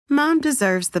Mom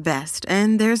deserves the best,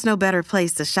 and there's no better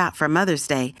place to shop for Mother's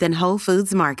Day than Whole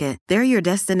Foods Market. They're your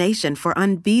destination for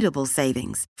unbeatable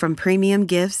savings, from premium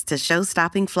gifts to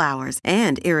show-stopping flowers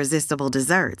and irresistible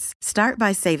desserts. Start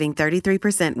by saving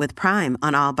 33% with Prime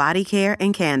on all body care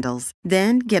and candles.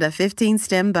 Then get a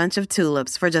 15-stem bunch of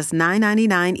tulips for just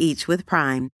 $9.99 each with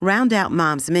Prime. Round out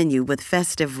Mom's menu with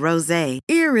festive rosé,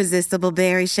 irresistible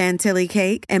berry chantilly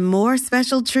cake, and more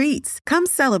special treats. Come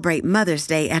celebrate Mother's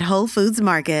Day at Whole Foods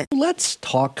Market. Let's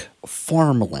talk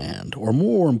farmland, or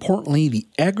more importantly, the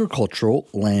Agricultural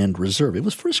Land Reserve. It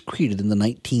was first created in the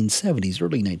 1970s,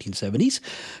 early 1970s,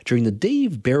 during the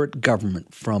Dave Barrett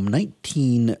government from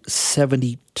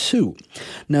 1972.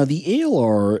 Now, the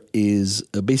ALR is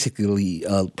basically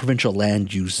a provincial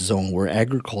land use zone where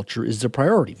agriculture is the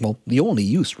priority. Well, the only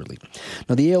use, really.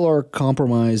 Now, the ALR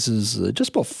compromises just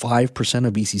about 5%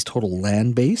 of BC's total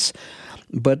land base,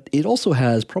 but it also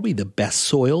has probably the best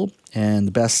soil and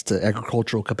the best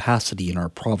agricultural capacity in our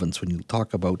province when you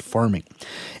talk about farming.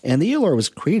 And the ALR was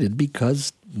created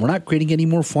because we're not creating any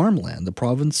more farmland. The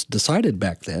province decided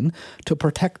back then to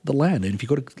protect the land. And if you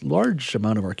go to a large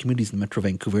amount of our communities in the Metro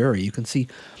Vancouver area, you can see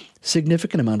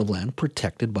significant amount of land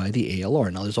protected by the ALR.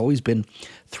 Now, there's always been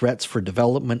threats for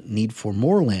development, need for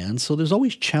more land, so there's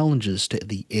always challenges to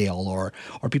the ALR.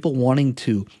 Are people wanting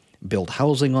to build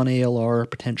housing on ALR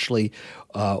potentially,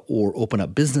 or open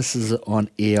up businesses on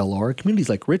ALR? Communities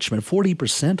like Richmond,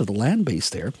 40% of the land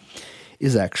base there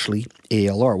is actually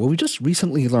ALR. Well, we just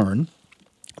recently learned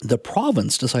the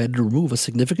province decided to remove a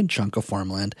significant chunk of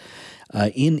farmland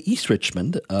in East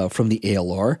Richmond from the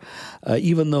ALR,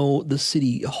 even though the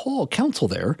city hall council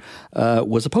there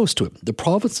was opposed to it. The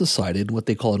province decided what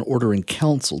they call an order in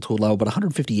council to allow about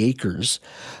 150 acres,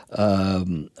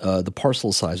 the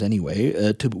parcel size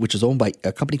anyway, which is owned by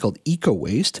a company called Eco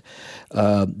Waste.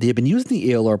 They have been using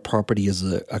the ALR property as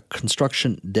a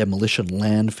construction demolition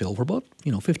landfill for about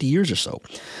 50 years or so.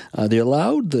 They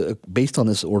allowed, based on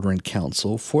this order in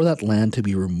council, for that land to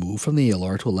be removed from the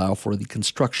ALR to allow for the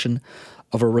construction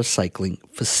of a recycling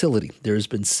facility. There has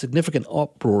been significant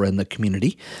uproar in the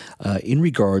community in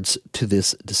regards to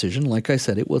this decision. Like I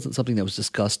said, it wasn't something that was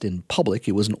discussed in public.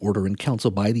 It was an order in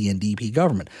council by the NDP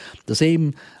government, the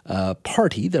same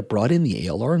party that brought in the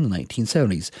ALR in the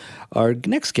 1970s. Our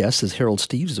next guest is Harold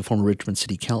Steeves, who's a former Richmond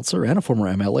City Councillor and a former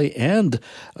MLA, and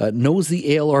knows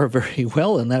the ALR very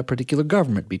well in that particular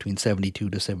government between 72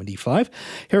 to 75.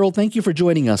 Harold, thank you for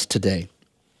joining us today.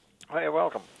 Hi, you're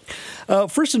welcome.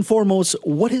 First and foremost,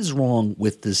 what is wrong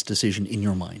with this decision in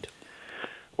your mind?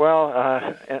 Well,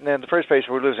 and in the first place,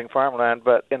 we're losing farmland,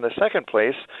 but in the second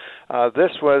place,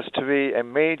 this was to be a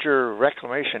major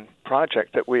reclamation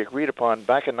project that we agreed upon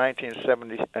back in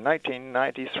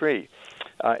 1993.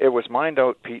 It was mined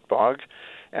out peat bog,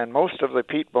 and most of the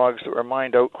peat bogs that were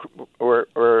mined out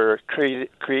were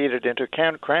created into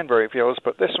cranberry fields,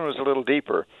 but this one was a little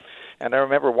deeper. And I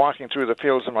remember walking through the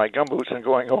fields in my gumboots and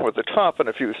going over the top in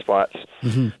a few spots.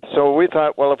 Mm-hmm. So we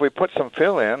thought, well, if we put some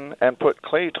fill in and put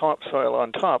clay topsoil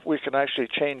on top, we could actually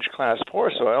change Class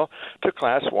 4 soil to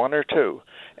Class 1 or 2.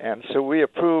 And so we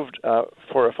approved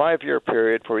for a 5-year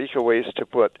period for Eco Waste to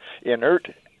put inert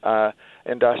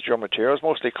industrial materials,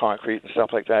 mostly concrete and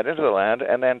stuff like that, into the land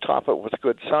and then top it with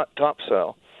good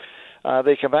topsoil.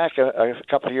 They came back a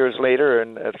couple of years later,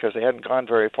 and because they hadn't gone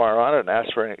very far on it, and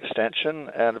asked for an extension.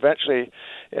 And eventually,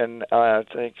 in I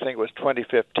think it was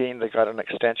 2015, they got an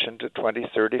extension to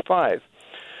 2035.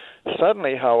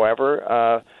 Suddenly,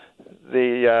 however,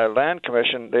 the Land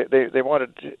Commission they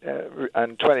wanted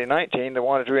in 2019 they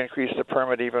wanted to increase the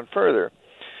permit even further.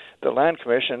 The Land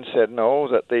Commission said no,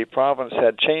 that the province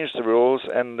had changed the rules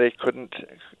and they couldn't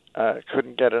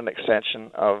get an extension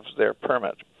of their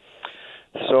permit.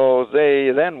 So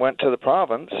they then went to the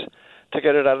province to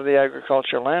get it out of the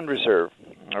Agricultural Land Reserve.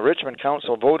 The Richmond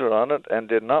Council voted on it and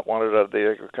did not want it out of the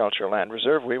Agricultural Land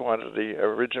Reserve. We wanted the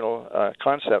original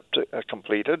concept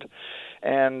completed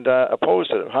and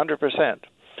opposed it 100%.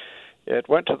 It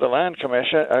went to the Land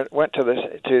Commission, went to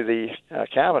the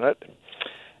Cabinet,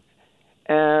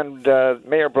 and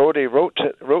Mayor Brody wrote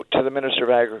to the Minister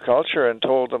of Agriculture and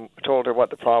told her what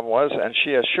the problem was, and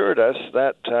she assured us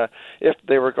that if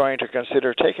they were going to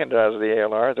consider taking it out of the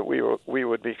ALR, that we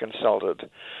would be consulted.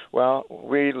 Well,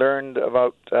 we learned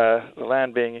about the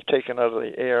land being taken out of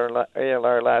the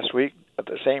ALR last week. At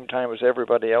the same time as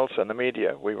everybody else in the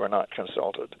media, we were not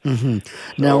consulted. Mm-hmm.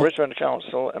 Now, so Richmond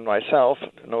Council and myself,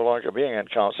 no longer being in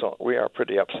council, we are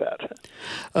pretty upset.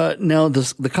 Now,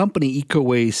 the company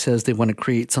EcoWay says they want to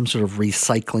create some sort of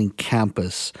recycling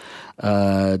campus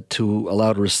to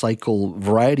allow to recycle a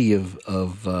variety of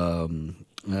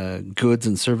goods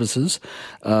and services,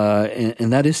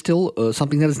 and that is still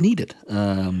something that is needed.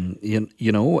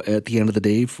 You know, at the end of the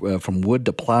day, from wood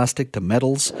to plastic to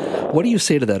metals. What do you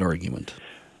say to that argument?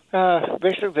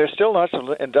 Basically, there's still lots of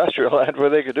industrial land where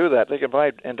they could do that. They could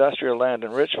buy industrial land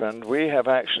in Richmond. We have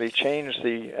actually changed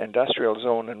the industrial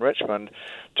zone in Richmond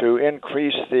to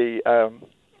increase the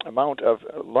amount of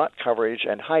lot coverage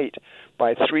and height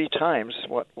by 3 times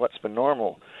what's been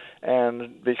normal.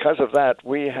 And because of that,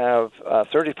 we have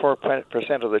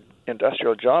 34% of the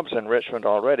industrial jobs in Richmond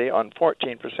already on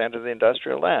 14% of the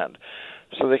industrial land.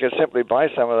 So they could simply buy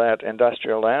some of that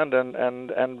industrial land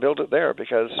and build it there,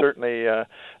 because certainly they're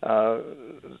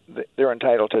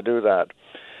entitled to do that.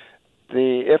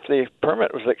 If the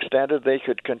permit was extended, they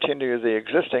could continue the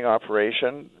existing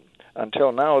operation.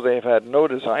 Until now, they've had no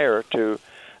desire to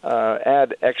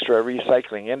add extra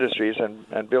recycling industries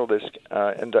and build this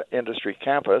industry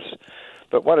campus.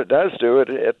 But what it does do,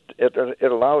 it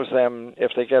allows them,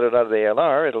 if they get it out of the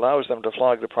ALR, it allows them to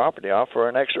flog the property off for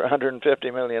an extra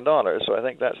 $150 million. So I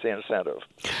think that's the incentive.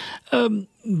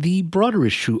 The broader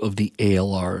issue of the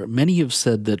ALR, many have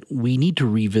said that we need to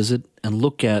revisit and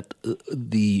look at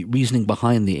the reasoning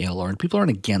behind the ALR. And people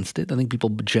aren't against it. I think people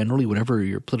generally, whatever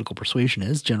your political persuasion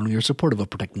is, generally are supportive of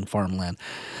protecting farmland.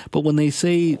 But when they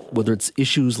say, whether it's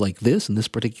issues like this in this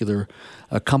particular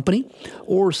company,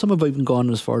 or some have even gone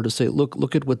as far to say,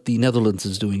 look at what the Netherlands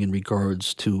is doing in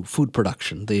regards to food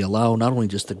production. They allow not only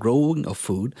just the growing of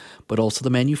food, but also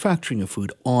the manufacturing of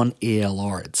food on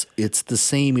ALR. It's the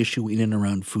same issue in and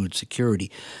around food security.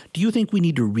 Do you think we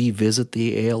need to revisit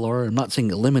the ALR? I'm not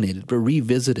saying eliminate it, but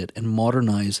revisit it and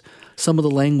modernize some of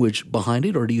the language behind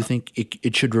it, or do you think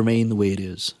it should remain the way it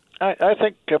is? I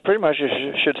think pretty much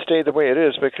it should stay the way it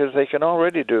is, because they can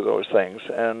already do those things.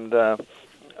 And,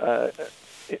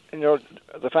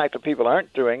 the fact that people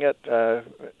aren't doing it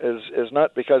is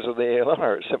not because of the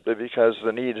ALR. It's simply because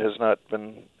the need has not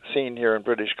been seen here in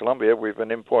British Columbia. We've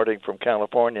been importing from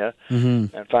California.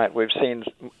 Mm-hmm. In fact, we've seen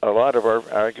a lot of our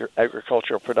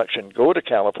agricultural production go to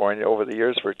California over the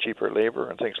years for cheaper labor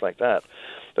and things like that.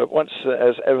 But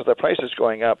as the price is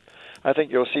going up, I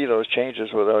think you'll see those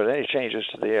changes without any changes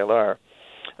to the ALR.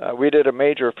 We did a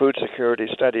major food security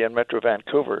study in Metro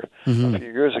Vancouver a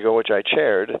few years ago, which I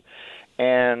chaired,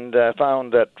 and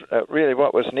found that really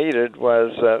what was needed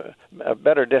was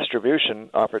better distribution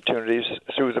opportunities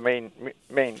through the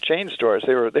main chain stores.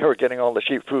 They were getting all the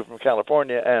cheap food from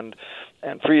California and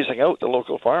freezing out the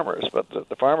local farmers. But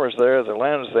the farmers there, the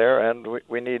land's there, and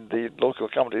we need the local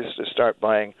companies to start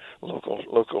buying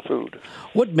local food.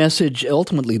 What message,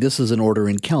 ultimately this is an order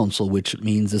in council, which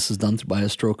means this is done by a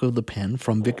stroke of the pen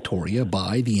from Victoria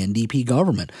by the NDP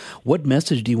government. What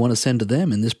message do you want to send to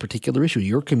them in this particular issue?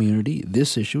 Your community,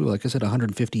 this issue, like I said,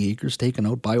 150 acres taken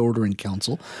out by order in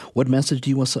council. What message do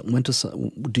you want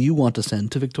to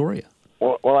send to Victoria?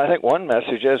 Well, I think one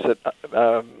message is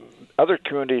that other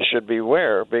communities should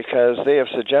beware, because they have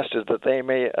suggested that they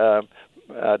may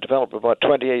develop about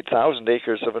 28,000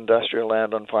 acres of industrial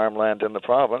land on farmland in the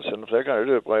province, and if they're going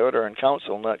to do it by order in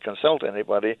council and not consult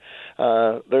anybody,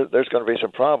 there's going to be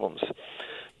some problems.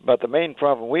 But the main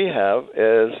problem we have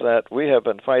is that we have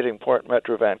been fighting Port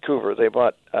Metro Vancouver. They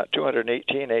bought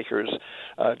 218 acres,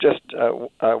 just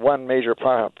one major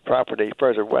property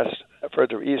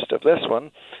further east of this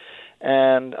one,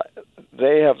 and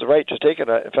they have the right to take it.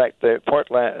 In fact, the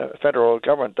federal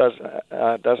government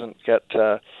doesn't get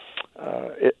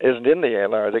isn't in the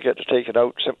ALR. They get to take it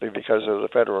out simply because of the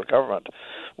federal government.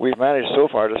 We've managed so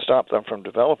far to stop them from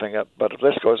developing it, but if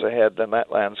this goes ahead, then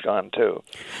that land's gone too.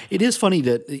 It is funny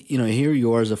that here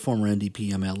you are as a former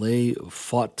NDP MLA,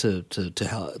 fought to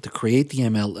create the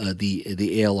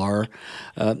ALR,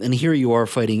 and here you are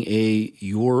fighting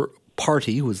your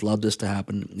party, who has allowed this to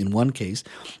happen in one case.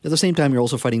 At the same time, you're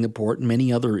also fighting the port and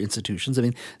many other institutions. I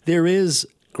mean, there is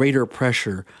greater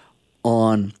pressure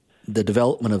on the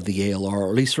development of the ALR, or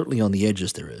at least certainly on the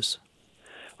edges there is.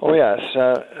 Oh, yes.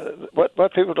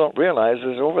 What people don't realize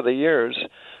is over the years,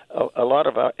 a lot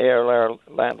of our ALR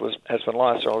land has been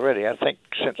lost already. I think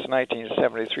since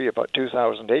 1973, about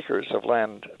 2,000 acres of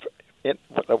land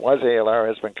that was ALR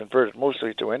has been converted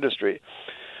mostly to industry.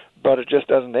 But it just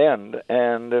doesn't end.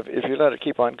 And if you let it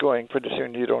keep on going, pretty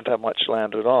soon you don't have much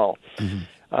land at all. Mm-hmm.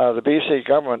 The BC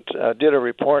government did a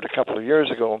report a couple of years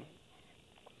ago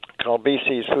called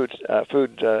BC's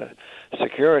Food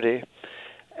Security,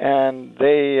 and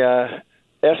they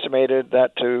estimated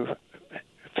that to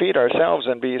feed ourselves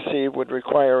in BC would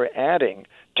require adding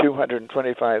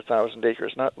 225,000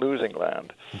 acres, not losing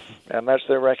land. And that's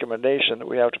their recommendation, that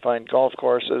we have to find golf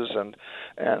courses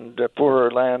and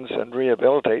poorer lands and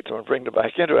rehabilitate them and bring them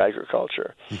back into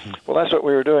agriculture. Well, that's what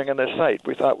we were doing in this site.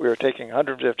 We thought we were taking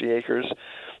 150 acres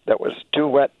that was too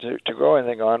wet to grow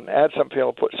anything on, add some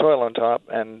fill, put soil on top,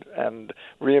 and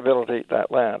rehabilitate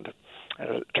that land. And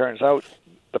as it turns out,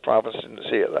 the province didn't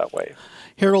see it that way.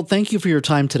 Harold, thank you for your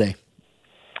time today.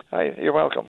 You're welcome.